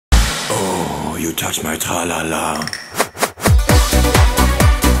you touch my tra-la-la.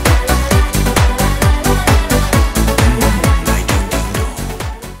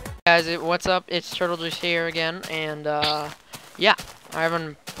 Guys, what's up? It's TurtleJuice here again, and yeah, I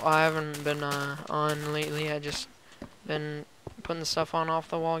haven't been on lately. I just been putting the stuff on off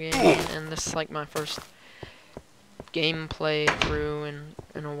the wall game, and this is like my first gameplay through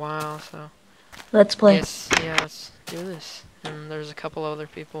in a while. So let's play. yes, yeah, let's do this. And there's a couple other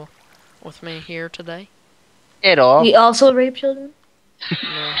people with me here today. We also rape children.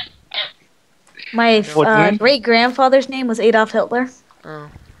 No. My great grandfather's name was Adolf Hitler.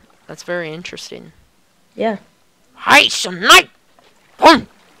 Oh. That's very interesting. Yeah. Hey, tonight!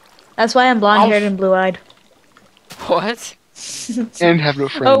 That's why I'm blonde-haired and blue-eyed. What? And have no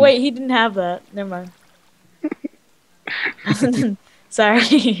friends. Oh, wait, he didn't have that. Never mind. Sorry.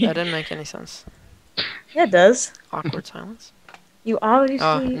 That didn't make any sense. Yeah, it does. Awkward silence. You obviously...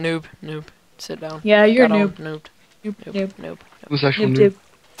 Oh, noob. Sit down. Yeah, you're Got noob. Noob. Noob. Who's actual Noob.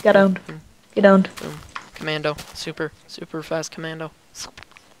 Got owned. Get owned. Boom. Commando. Super fast commando.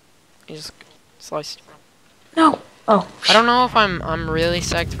 You just sliced. No. Oh. I don't know if I'm really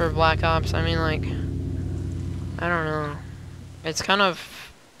psyched for Black Ops. I mean, like, I don't know. It's kind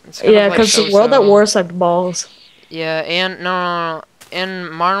of yeah, because the World at War sucked balls. Yeah, and no.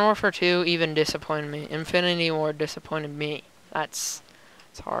 And Modern Warfare 2 even disappointed me. Infinity War disappointed me. It's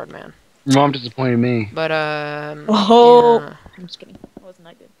hard, man. Your mom disappointed me. But oh. Yeah. I'm just kidding. That wasn't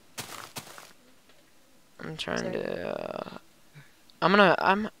that good. I'm trying to.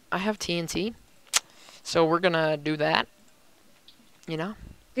 I have TNT, so we're gonna do that. You know.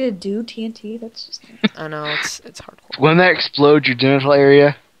 Good do TNT. That's just. I know it's hardcore. When that explodes your genital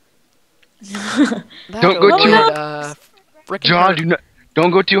area. Don't go too hard. John,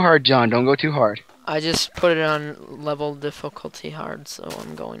 don't go too hard, John. Don't go too hard. I just put it on level difficulty hard, so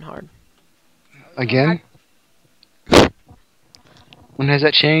I'm going hard. Again? When has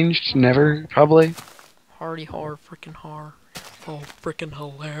that changed? Never, probably. Hardy hard, freaking hard. Oh, freaking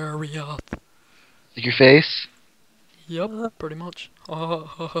hilarious. Like your face? Yep, pretty much.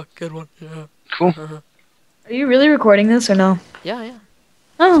 Oh, good one, yeah. Cool. Are you really recording this or no? Yeah.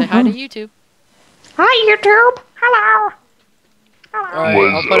 Oh. Say hi to YouTube. Hi, YouTube. Hello.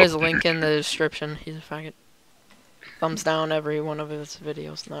 Alright, I'll put his link in the description. He's a faggot. Thumbs down every one of his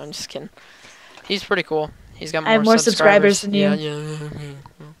videos. No, I'm just kidding. He's pretty cool. He's got more, I have more subscribers than you. Yeah.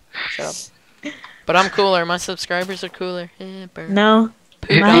 Shut up. But I'm cooler. My subscribers are cooler. No. Poop.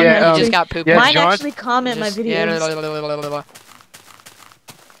 Yeah, just got poop. Yeah, mine John, actually comment my videos. Yeah.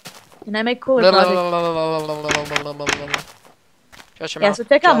 And I make cooler projects. Shut your Yeah, mouth. so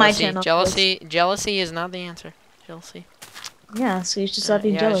check out my channel. Jealousy is not the answer. Jealousy. Yeah, so you should stop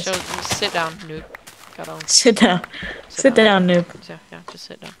being jealous. Sit down, noob. Got on. Sit down. Sit down, noob. Yeah, just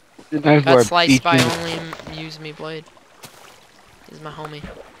sit down. Got Got sliced by only Use Me Blade. He's my homie.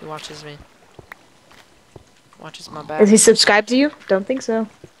 He watches me. Watches my back. Is he subscribed to you? Don't think so.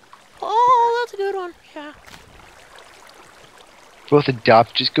 Oh, that's a good one. Yeah. Both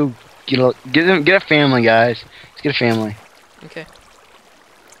adopt. Just go get a family, guys. Let's get a family. Okay.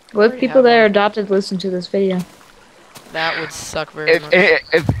 What if people that are adopted listen to this video? That would suck very much.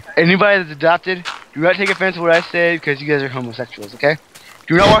 If anybody that's adopted, do not take offense to what I say because you guys are homosexuals, okay?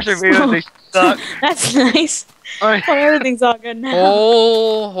 Do not watch their videos, they suck. That's nice. Alright. Well, everything's all good now.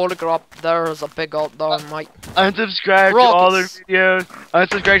 Oh, holy crap. There's a big old dynamite. Unsubscribe to all their videos,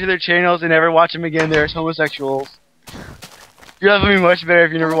 unsubscribe to their channels, and never watch them again. They're homosexuals. Your life will be much better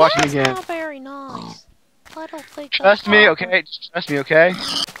if you never watch them again. That's not very nice. I don't think Trust me, okay? Trust me, okay?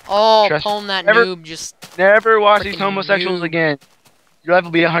 Oh, Pwn that noob just... Never watch these homosexuals again. Your life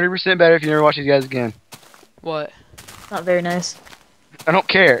will be 100% better if you never watch these guys again. What? Not very nice. I don't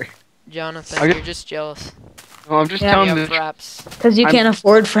care. Jonathan, you're just jealous. No, I'm just telling you. Fraps. Because you can't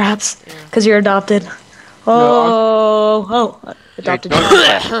afford fraps. Because you're adopted. Oh, adopted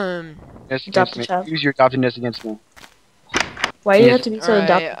child. Adopted child. Use your adoptedness against me. Why do you have to be so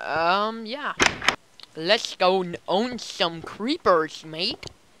adopted? Yeah. Let's go own some creepers, mate.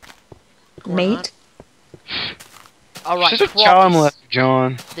 Mate? Alright, just a child molester,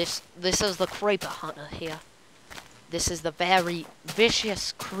 John. This is the creeper hunter here. This is the very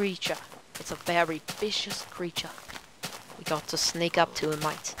vicious creature. It's a very vicious creature. We got to sneak up to him,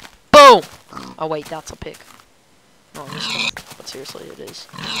 mate. Boom! Oh wait, that's a pig. No, I'm just kidding. But seriously, it is.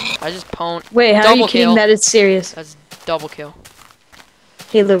 I just pwned. Wait, how are you kidding that it's serious? That's double kill.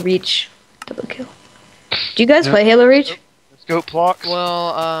 Halo Reach. Double kill. Do you guys play Halo Reach? Let's go, Plox.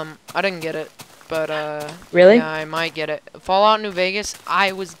 Well, I didn't get it. But, really? Yeah, I might get it. Fallout New Vegas,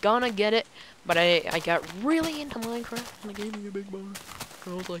 I was gonna get it, but I got really into Minecraft, and it gave me a big bonus.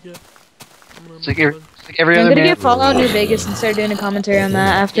 I was like, yeah. It's like every I'm other gonna man. get Fallout New Vegas and start doing a commentary on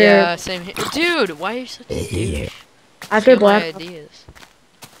that after. Yeah, same here. Dude, why are you such a douche? After Steal my Black. ideas.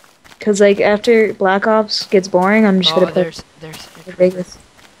 Cause like after Black Ops gets boring, I'm just Oh, gonna play there's New Vegas.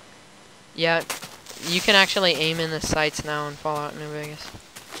 Yeah, you can actually aim in the sights now in Fallout New Vegas.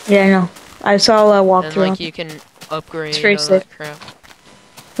 Yeah, I know. I saw a And walkthrough. like you can upgrade very all sick. that crap.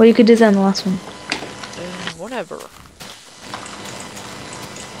 Well, you could do that in the last one. Whatever.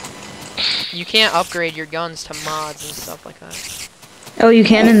 You can't upgrade your guns to mods and stuff like that. Oh, you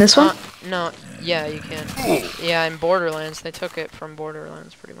can in this one? No, yeah, you can. Yeah, in Borderlands, they took it from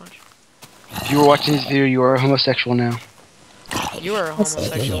Borderlands pretty much. If you were watching this video, you are a homosexual now. You are a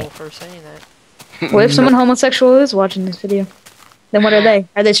homosexual for saying that. What if someone homosexual is watching this video? Then what are they?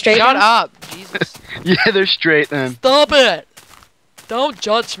 Are they straight? Shut now? up, Jesus. Yeah, they're straight then. Stop it! Don't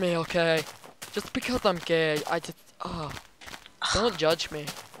judge me, okay? Just because I'm gay, don't judge me.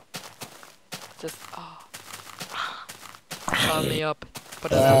 Just, Call me up.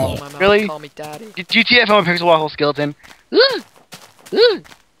 Put an elbow in my mouth. Really? Call me daddy. GTF on a pixel waffle skeleton. What the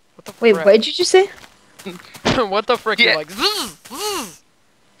Wait, frick? what did you say? What the frick? Yeah. You're like, zzz, zzz.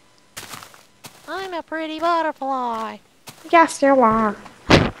 I'm a pretty butterfly. Yes, you are.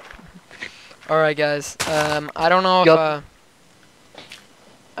 Alright, guys. I don't know if,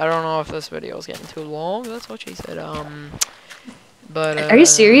 I don't know if this video is getting too long. That's what she said. But, Are you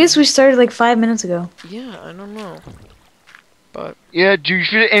serious? We started like 5 minutes ago. Yeah, I don't know. But Yeah, dude, you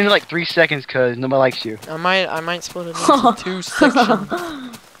should have ended like 3 seconds, cause nobody likes you. I might split it into 2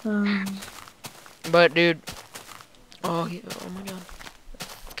 sections. But dude, oh my god,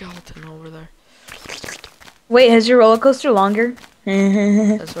 skeleton over there. Wait, has your roller coaster longer?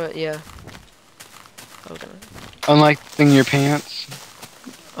 That's what, yeah. Okay. Unlike thing your pants.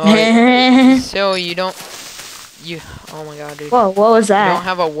 Oh, yeah. So you don't, oh my god, dude. Whoa, what was You that? don't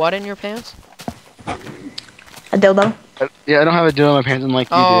have a what in your pants? A dildo? Yeah, I don't have a dildo in my pants unlike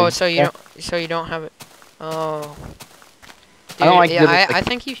you Oh, do. so you don't have it. Oh. Dude, I don't like yeah, dildos.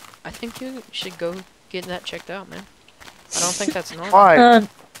 I think you should go get that checked out, man. I don't think that's normal. Why?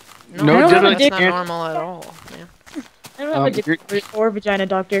 No, No dildo that's not dick. normal at all, man. I don't have a you're- dick or vagina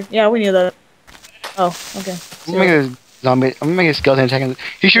doctor. Yeah, we knew that. Oh, okay. I'm gonna make a zombie. I'm gonna make a skeleton attack.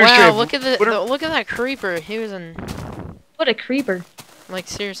 He shoots Wow, straight. look at look at that creeper. He was in, What a creeper. like,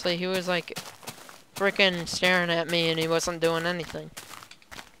 seriously, he was like freaking staring at me and he wasn't doing anything.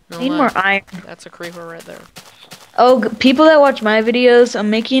 No Need lie. more iron. That's a creeper right there. Oh, people that watch my videos, I'm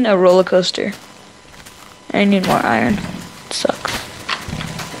making a roller coaster. I need more iron. Sucks.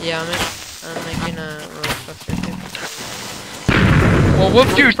 Yeah, I'm making a roller coaster too. Well,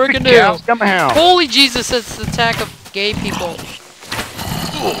 what Dude, freaking cows, do? come out. Holy Jesus, it's the attack of gay people.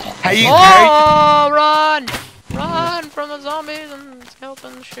 How you? Oh, run! Run from the zombies and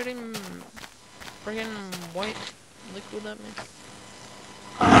skeletons shooting friggin' white liquid at me.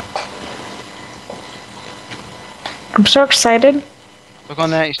 I'm so excited. Look on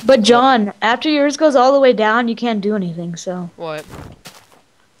that. But John, after yours goes all the way down, you can't do anything, so. What?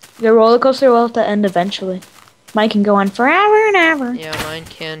 Your roller coaster will have to end eventually. Mine can go on forever and ever. Yeah, mine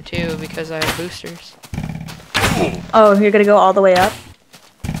can too because I have boosters. Oh, you're gonna go all the way up?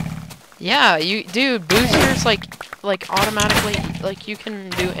 Yeah, dude, boosters like automatically, like you can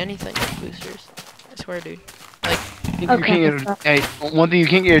do anything with boosters. I swear, dude. Like, You Okay, can't get hey, one thing you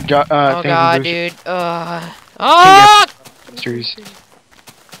can't get a oh thing god, from dude. boosters.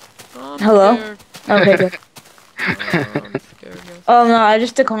 I'm Hello? scared. Okay, good. I'm scared, guys. Oh no, I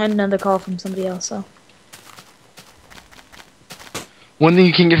just declined another call from somebody else, so. One thing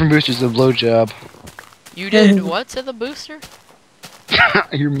you can't get from boosters is a blowjob. You did what to the booster?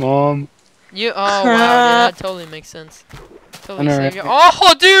 Your mom. Oh wow, dude, that totally makes sense. Totally I know, saved you. right?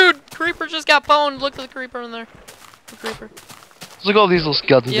 Oh, dude, creeper just got boned. Look at the creeper in there. The creeper. Look at all these little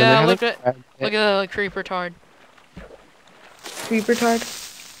skeletons. Yeah, in there. look at the creeper tard. Creeper tard?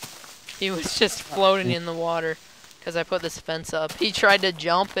 He was just floating in the water because I put this fence up. He tried to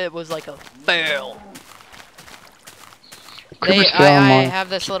jump. It was like a fail. Creepers I fell in mine. have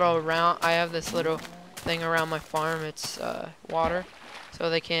this little thing around my farm. It's water, so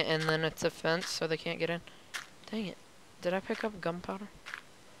they can't. And then it's a fence, so they can't get in. Dang it! Did I pick up gunpowder?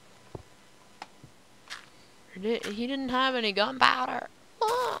 He didn't have any gunpowder.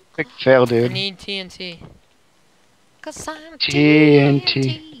 Big fail, I dude. need TNT. Cause I'm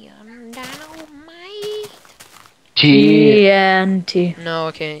TNT. I'm dynamite. TNT. No,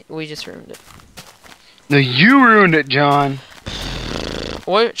 okay, we just ruined it. No, you ruined it, John.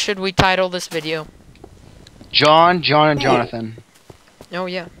 What should we title this video? John, and Jonathan. Oh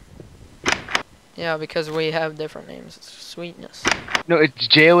yeah. Yeah, because we have different names. It's sweetness. No, it's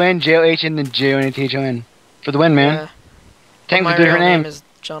Jon, Joh, and then Jonthon. For the win, man. Yeah. But Tank my with real different name names. is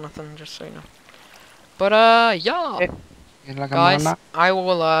Jonathan, just so you know. But yeah. Guys, I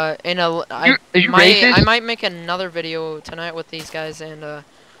will Are you I racist? might make another video tonight with these guys, and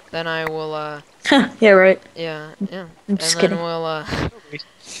then I will Yeah, right. yeah. I'm just kidding. We'll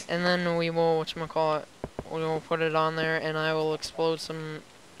and then we will whatchamacallit, we will put it on there, and I will explode some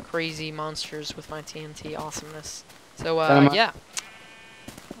crazy monsters with my TNT awesomeness. So yeah,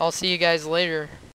 I'll see you guys later.